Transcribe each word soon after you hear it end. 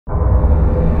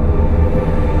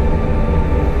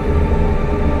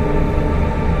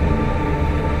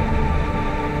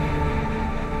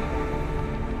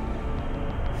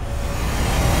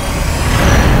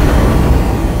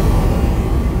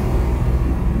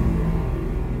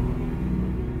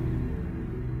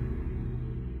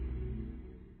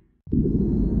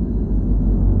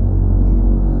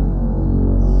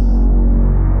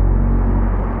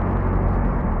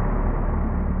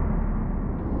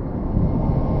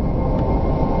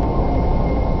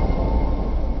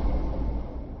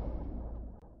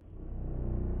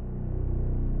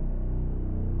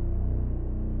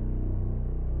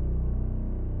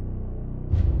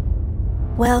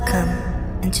Welcome.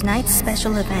 In tonight's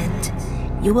special event,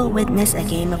 you will witness a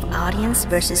game of audience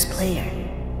versus player.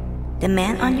 The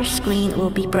man on your screen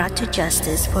will be brought to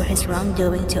justice for his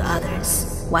wrongdoing to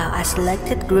others, while a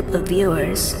selected group of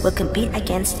viewers will compete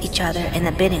against each other in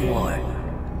a bidding war.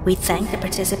 We thank the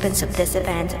participants of this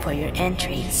event for your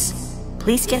entries.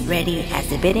 Please get ready as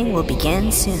the bidding will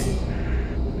begin soon.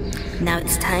 Now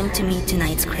it's time to meet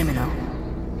tonight's criminal.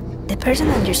 The person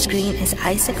on your screen is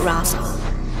Isaac Russell,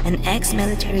 an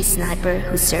ex-military sniper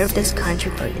who served this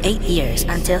country for 8 years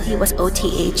until he was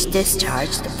OTH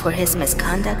discharged for his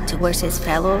misconduct towards his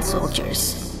fellow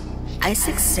soldiers.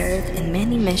 Isaac served in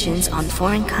many missions on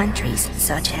foreign countries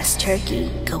such as Turkey,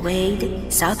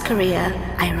 Kuwait, South Korea,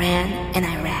 Iran, and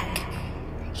Iraq.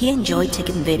 He enjoyed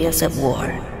taking videos of war,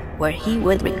 where he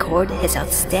would record his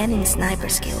outstanding sniper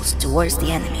skills towards the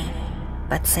enemy.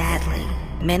 But sadly,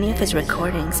 many of his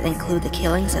recordings include the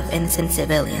killings of innocent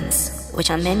civilians, which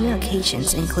on many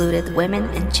occasions included women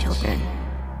and children.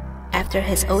 After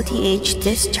his OTH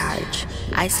discharge,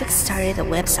 Isaac started a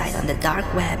website on the dark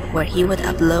web where he would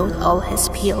upload all his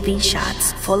POV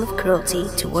shots full of cruelty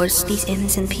towards these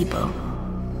innocent people.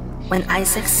 When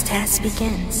Isaac's test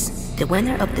begins, the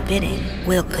winner of the bidding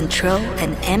will control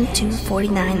an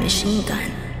M249 machine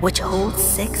gun, which holds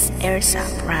 6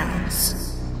 airsoft rounds.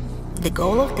 The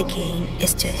goal of the game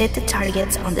is to hit the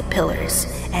targets on the pillars,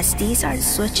 as these are the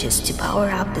switches to power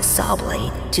up the saw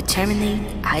blade to terminate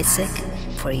Isaac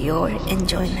for your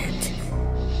enjoyment.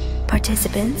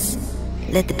 Participants,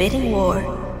 let the bidding war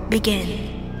begin.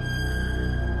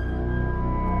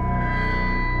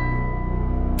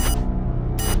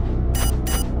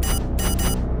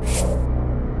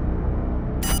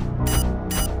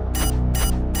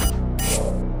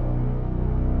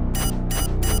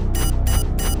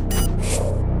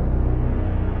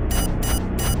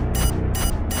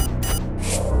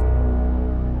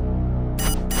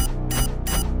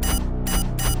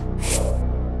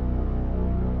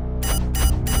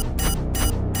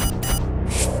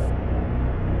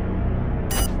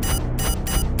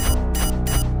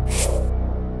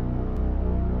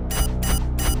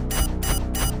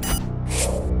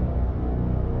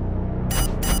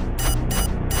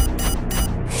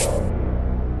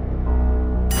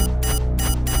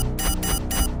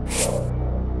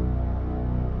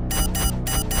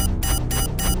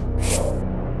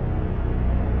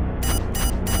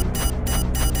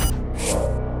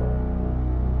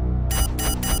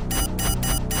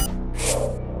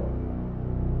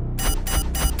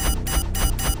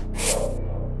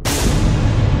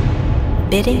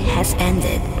 Bidding has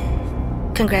ended.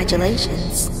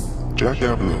 Congratulations. Jack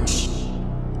Ablos.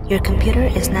 Your computer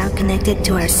is now connected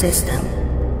to our system.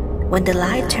 When the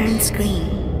light turns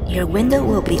green, your window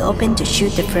will be open to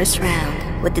shoot the first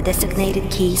round with the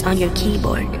designated keys on your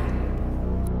keyboard.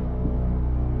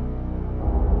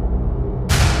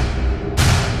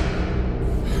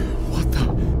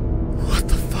 What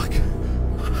the fuck?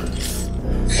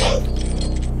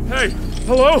 Hey,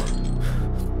 hello?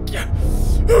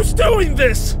 Who's doing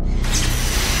this?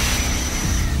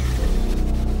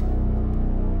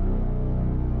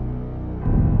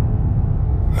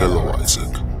 Hello, Isaac.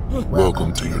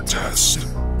 Welcome to your test.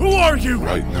 Who are you?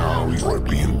 Right now, you are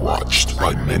being watched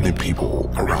by many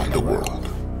people around the world.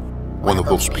 One of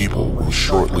those people will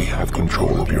shortly have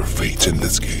control of your fate in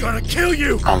this game. Gonna kill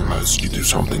you! Unless you do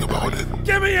something about it.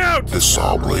 Get me out! The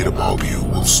saw blade above you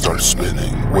will start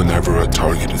spinning whenever a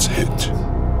target is hit.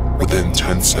 Within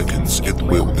 10 seconds, it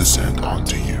will descend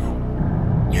onto you.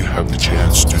 You have the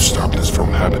chance to stop this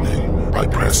from happening by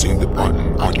pressing the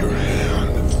button on your hand.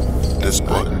 This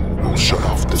button will shut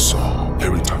off the saw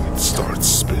every time it starts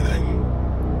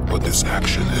spinning. But this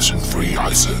action isn't free,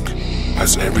 Isaac,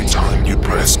 as every time you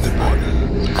press the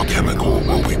button, a chemical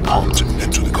will be pumped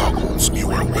into the goggles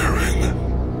you are wearing.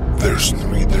 There's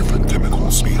 3 different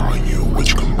chemicals behind you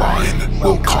which combined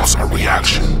will cause a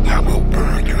reaction that will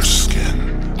burn your skin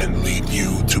and lead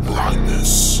you to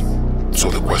blindness.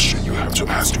 So the question you have to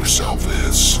ask yourself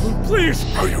is, please,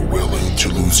 are you willing to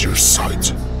lose your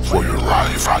sight for your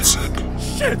life, Isaac?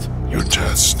 Shit! Your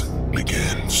test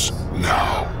begins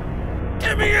now.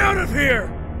 Get me out of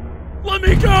here! Let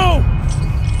me go!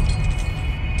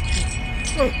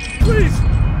 Please!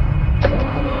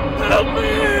 Help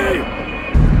me!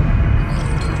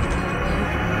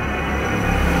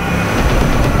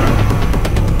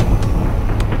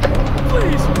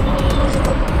 Please!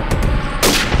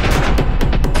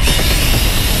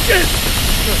 Shit!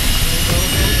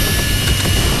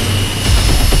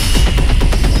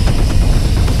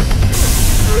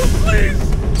 Please!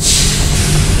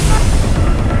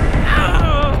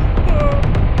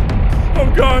 Oh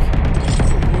God!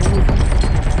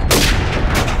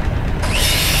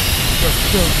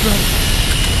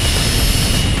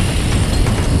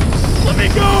 Let me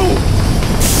go!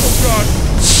 Oh God!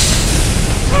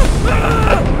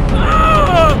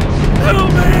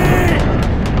 Help me!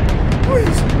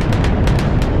 Please!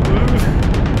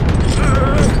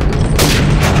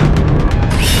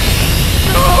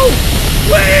 No!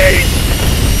 Wait!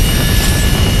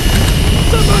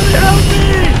 Somebody help me!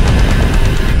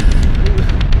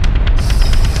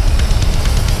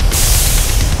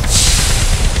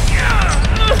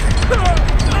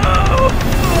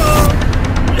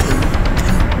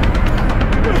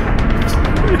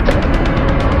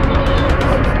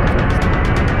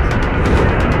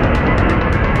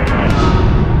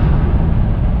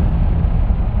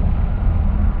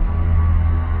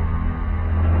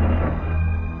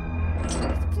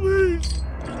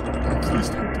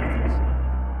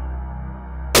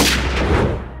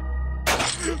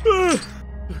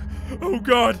 Oh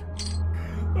God!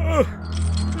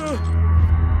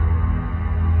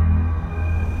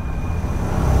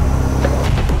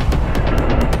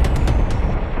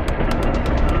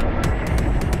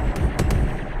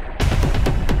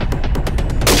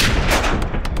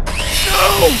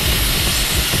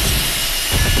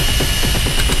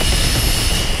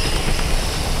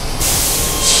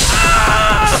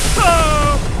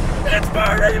 It's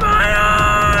burning my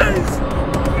eyes!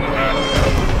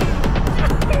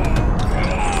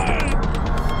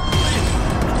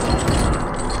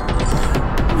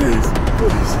 Please,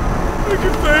 please, I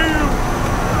can pay you!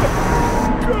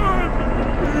 God,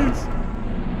 please.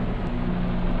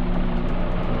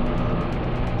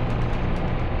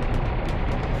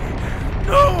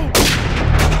 No!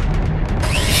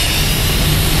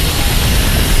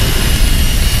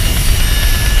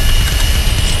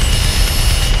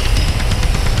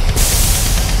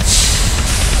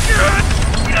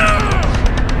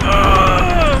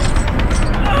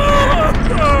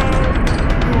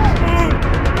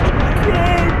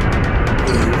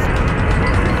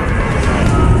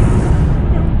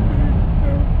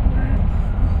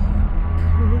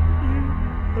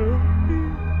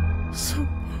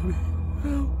 Somebody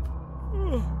help.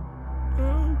 Oh,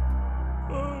 help.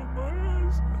 Oh, my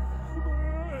eyes. My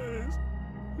eyes.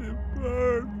 It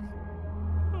burns.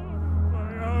 Oh,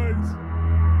 my eyes.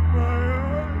 My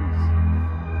eyes.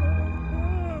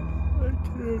 I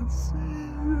can't see.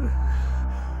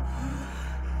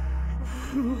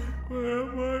 Where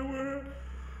am I? Where?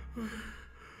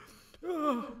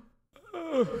 Oh.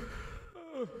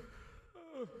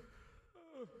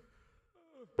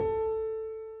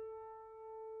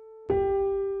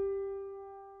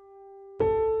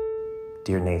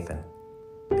 Dear Nathan,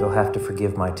 you'll have to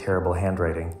forgive my terrible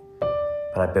handwriting,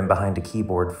 but I've been behind a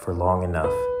keyboard for long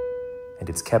enough, and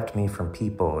it's kept me from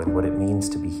people and what it means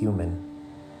to be human.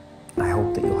 I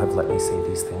hope that you'll have let me say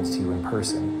these things to you in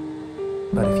person,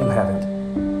 but if you haven't,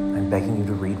 I'm begging you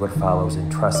to read what follows and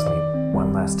trust me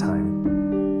one last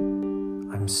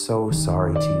time. I'm so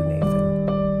sorry to you,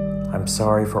 Nathan. I'm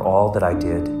sorry for all that I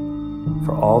did,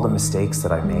 for all the mistakes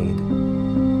that I made.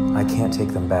 I can't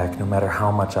take them back no matter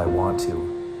how much I want to.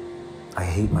 I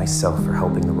hate myself for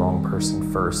helping the wrong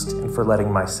person first and for letting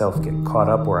myself get caught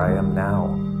up where I am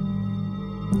now.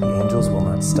 The angels will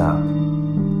not stop.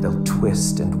 They'll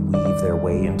twist and weave their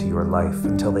way into your life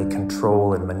until they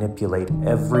control and manipulate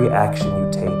every action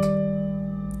you take.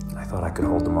 I thought I could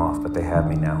hold them off, but they have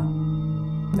me now.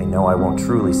 They know I won't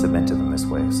truly submit to them this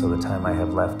way, so the time I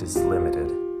have left is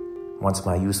limited. Once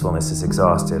my usefulness is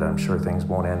exhausted, I'm sure things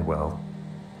won't end well.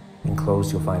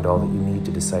 Enclosed, you'll find all that you need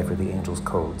to decipher the angels'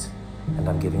 codes, and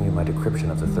I'm giving you my decryption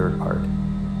of the third part.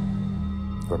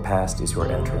 Your past is your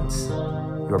entrance.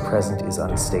 Your present is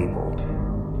unstable.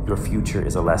 Your future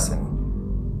is a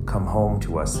lesson. Come home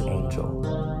to us, angel.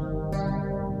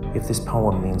 If this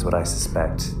poem means what I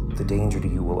suspect, the danger to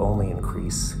you will only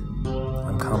increase.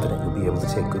 I'm confident you'll be able to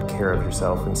take good care of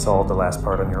yourself and solve the last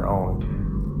part on your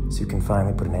own, so you can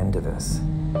finally put an end to this.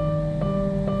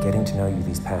 Getting to know you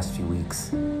these past few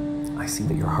weeks, I see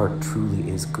that your heart truly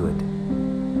is good.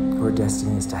 Your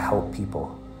destiny is to help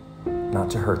people, not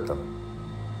to hurt them.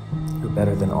 You're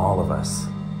better than all of us.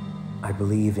 I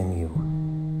believe in you.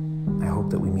 I hope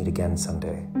that we meet again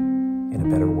someday, in a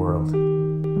better world.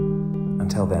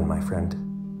 Until then, my friend,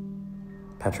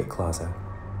 Patrick Claus out.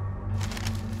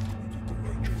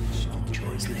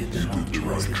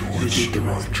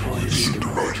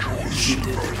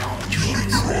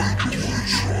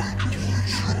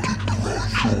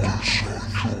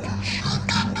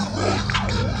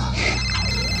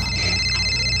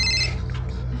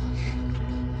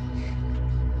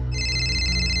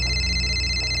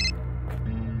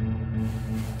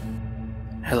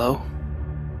 Hello?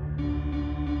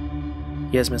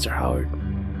 Yes, Mr. Howard.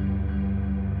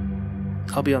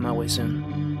 I'll be on my way soon.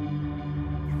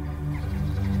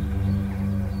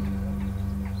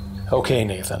 Okay,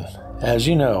 Nathan. As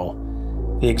you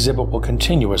know, the exhibit will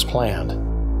continue as planned.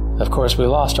 Of course, we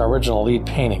lost our original lead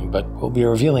painting, but we'll be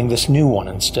revealing this new one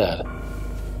instead.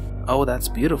 Oh, that's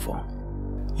beautiful.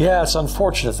 Yeah, it's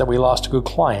unfortunate that we lost a good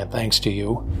client thanks to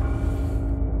you.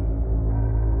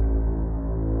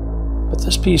 But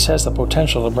this piece has the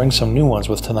potential to bring some new ones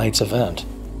with tonight's event.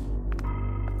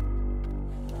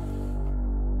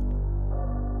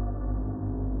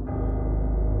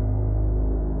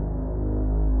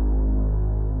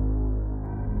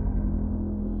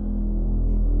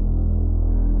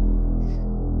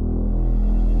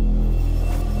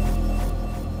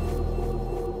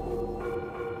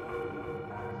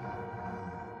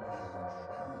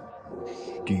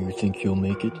 Do you think he'll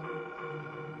make it?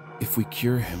 If we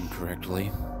cure him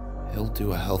correctly, he'll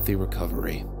do a healthy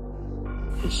recovery.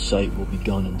 His sight will be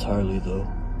gone entirely, though.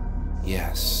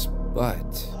 Yes,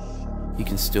 but he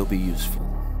can still be useful.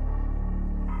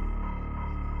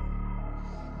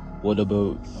 What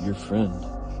about your friend?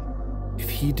 If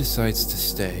he decides to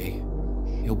stay,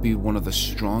 he'll be one of the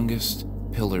strongest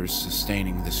pillars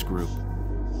sustaining this group.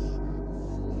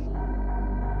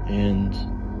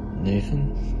 And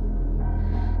Nathan?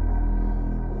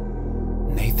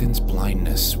 Nathan's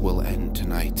blindness will end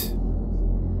tonight.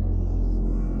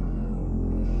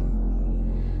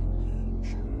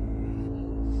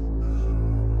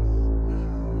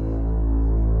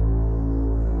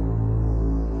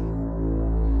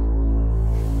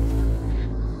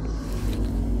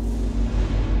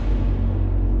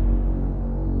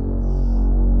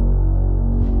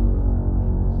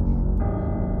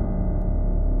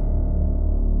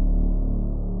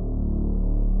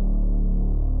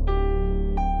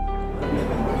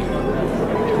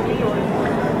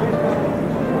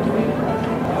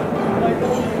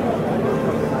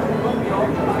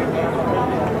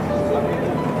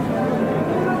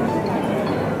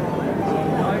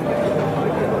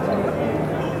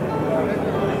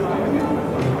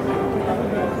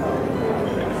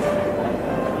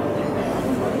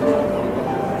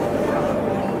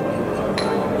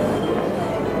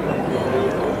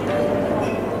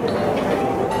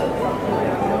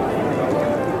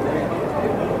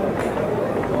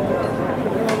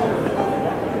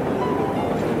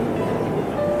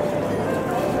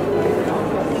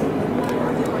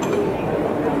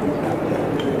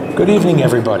 Good evening,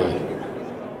 everybody.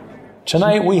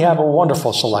 Tonight we have a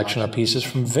wonderful selection of pieces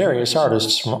from various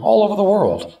artists from all over the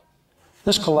world.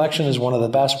 This collection is one of the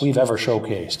best we've ever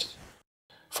showcased.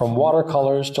 From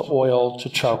watercolors to oil to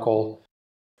charcoal,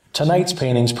 tonight's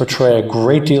paintings portray a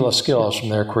great deal of skills from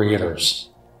their creators.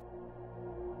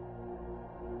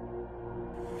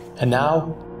 And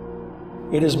now,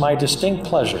 it is my distinct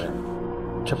pleasure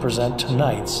to present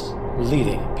tonight's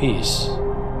leading piece.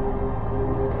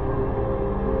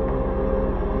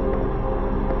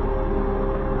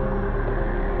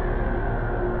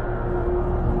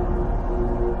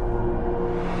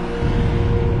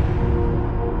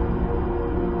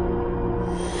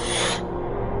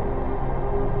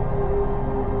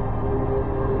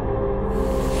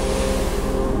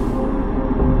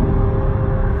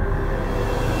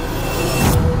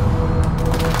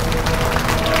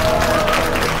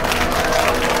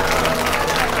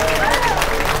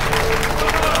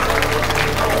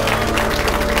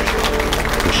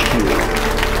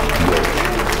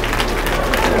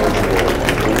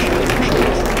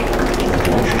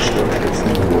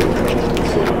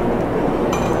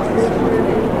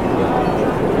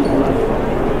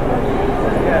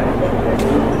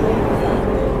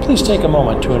 Please take a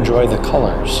moment to enjoy the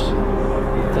colors,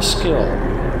 the skill,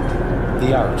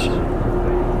 the art.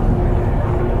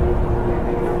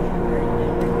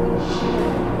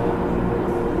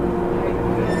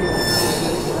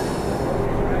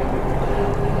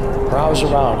 Browse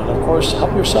around and, of course,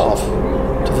 help yourself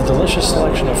to the delicious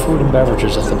selection of food and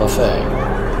beverages at the buffet.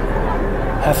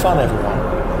 Have fun,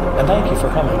 everyone, and thank you for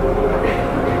coming.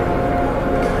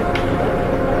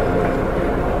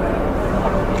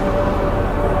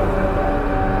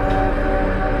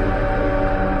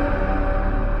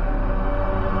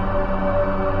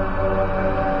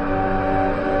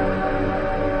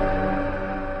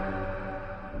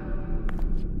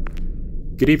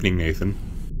 Good evening, Nathan.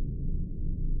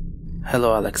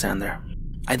 Hello, Alexander.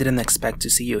 I didn't expect to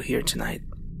see you here tonight.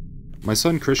 My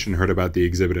son Christian heard about the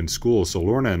exhibit in school, so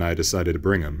Lorna and I decided to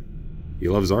bring him. He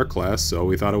loves art class, so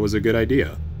we thought it was a good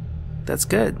idea. That's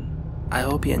good. I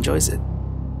hope he enjoys it.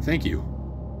 Thank you.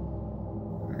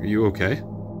 Are you okay?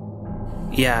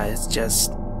 Yeah, it's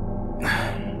just...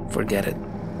 forget it.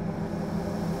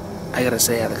 I gotta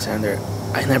say, Alexander,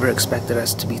 I never expected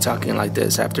us to be talking like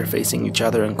this after facing each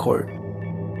other in court.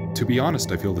 To be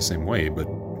honest, I feel the same way, but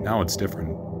now it's different.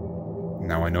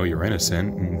 Now I know you're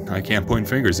innocent, and I can't point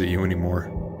fingers at you anymore.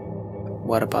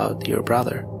 What about your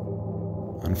brother?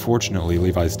 Unfortunately,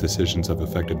 Levi's decisions have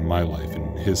affected my life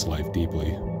and his life deeply.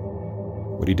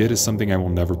 What he did is something I will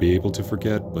never be able to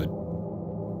forget, but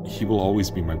he will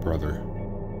always be my brother.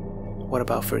 What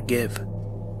about forgive?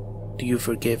 Do you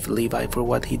forgive Levi for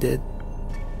what he did?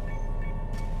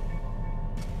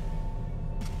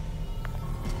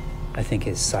 I think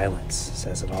his silence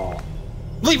says it all.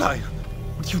 Levi!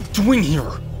 What are you doing here?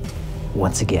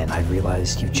 Once again, I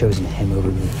realized you've chosen him over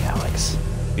me, Alex.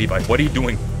 Levi, what are you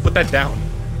doing? Put that down.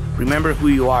 Remember who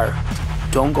you are.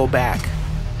 Don't go back.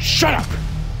 Shut up!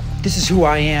 This is who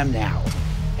I am now.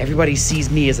 Everybody sees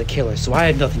me as a killer, so I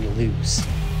have nothing to lose.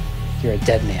 You're a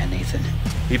dead man, Nathan.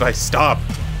 Levi, stop!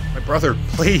 My brother,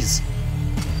 please!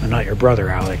 I'm not your brother,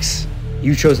 Alex.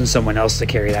 You've chosen someone else to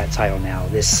carry that title now.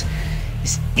 This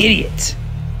idiot.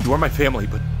 You are my family,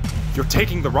 but you're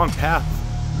taking the wrong path.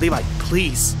 Levi,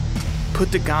 please.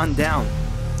 Put the gun down.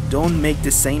 Don't make the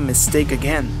same mistake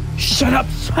again. Shut up!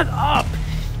 Shut up!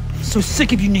 I'm so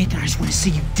sick of you, Nathan. I just want to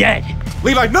see you dead.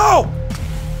 Levi, no!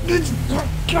 No!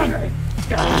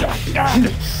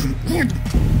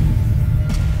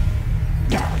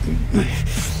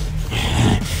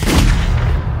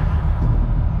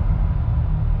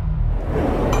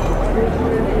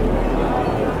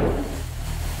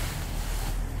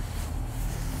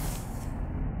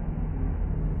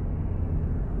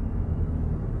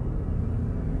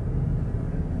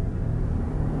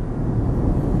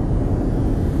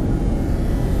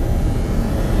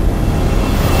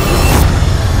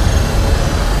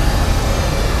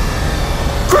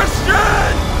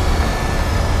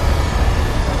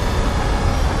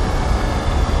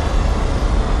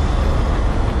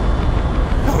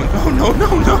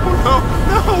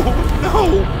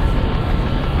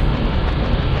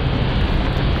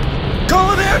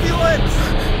 Call an ambulance!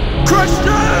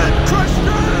 Christian!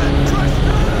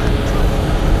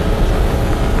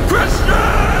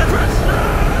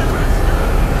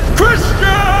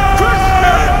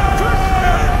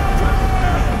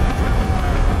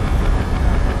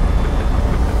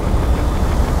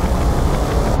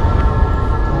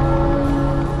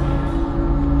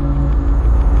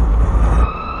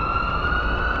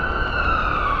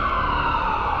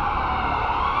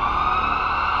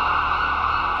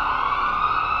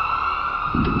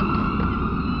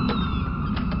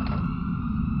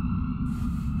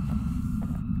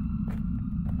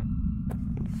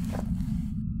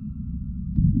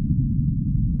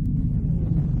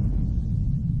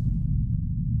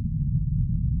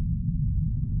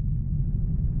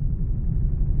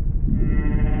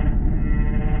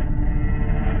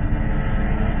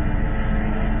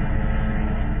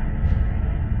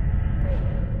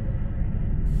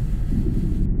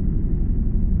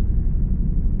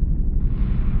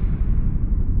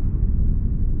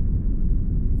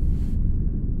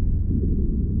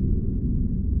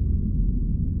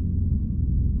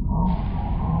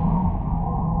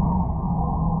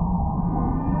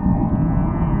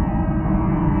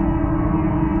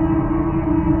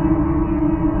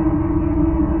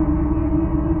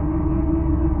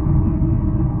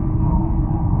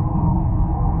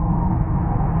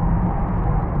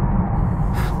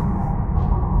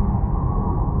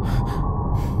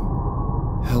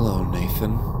 Hello,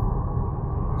 Nathan.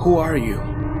 Who are you?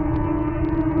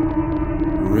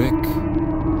 Rick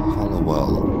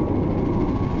Hollowell.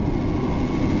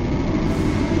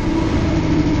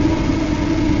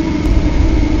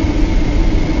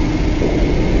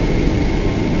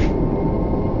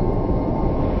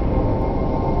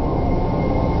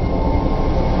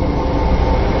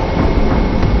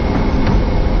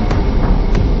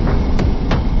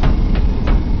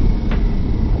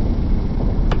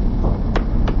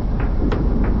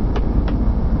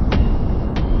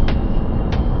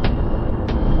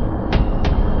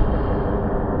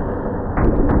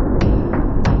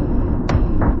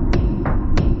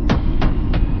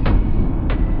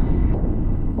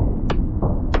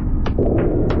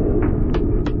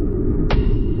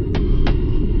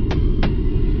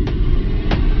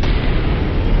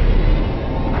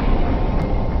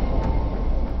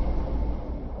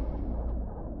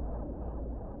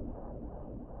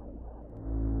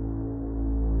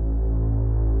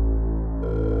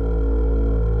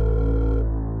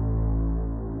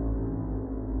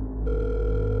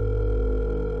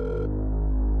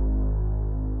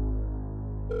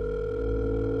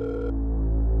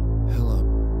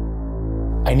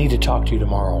 I need to talk to you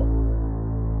tomorrow.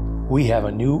 We have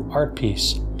a new art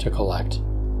piece to collect.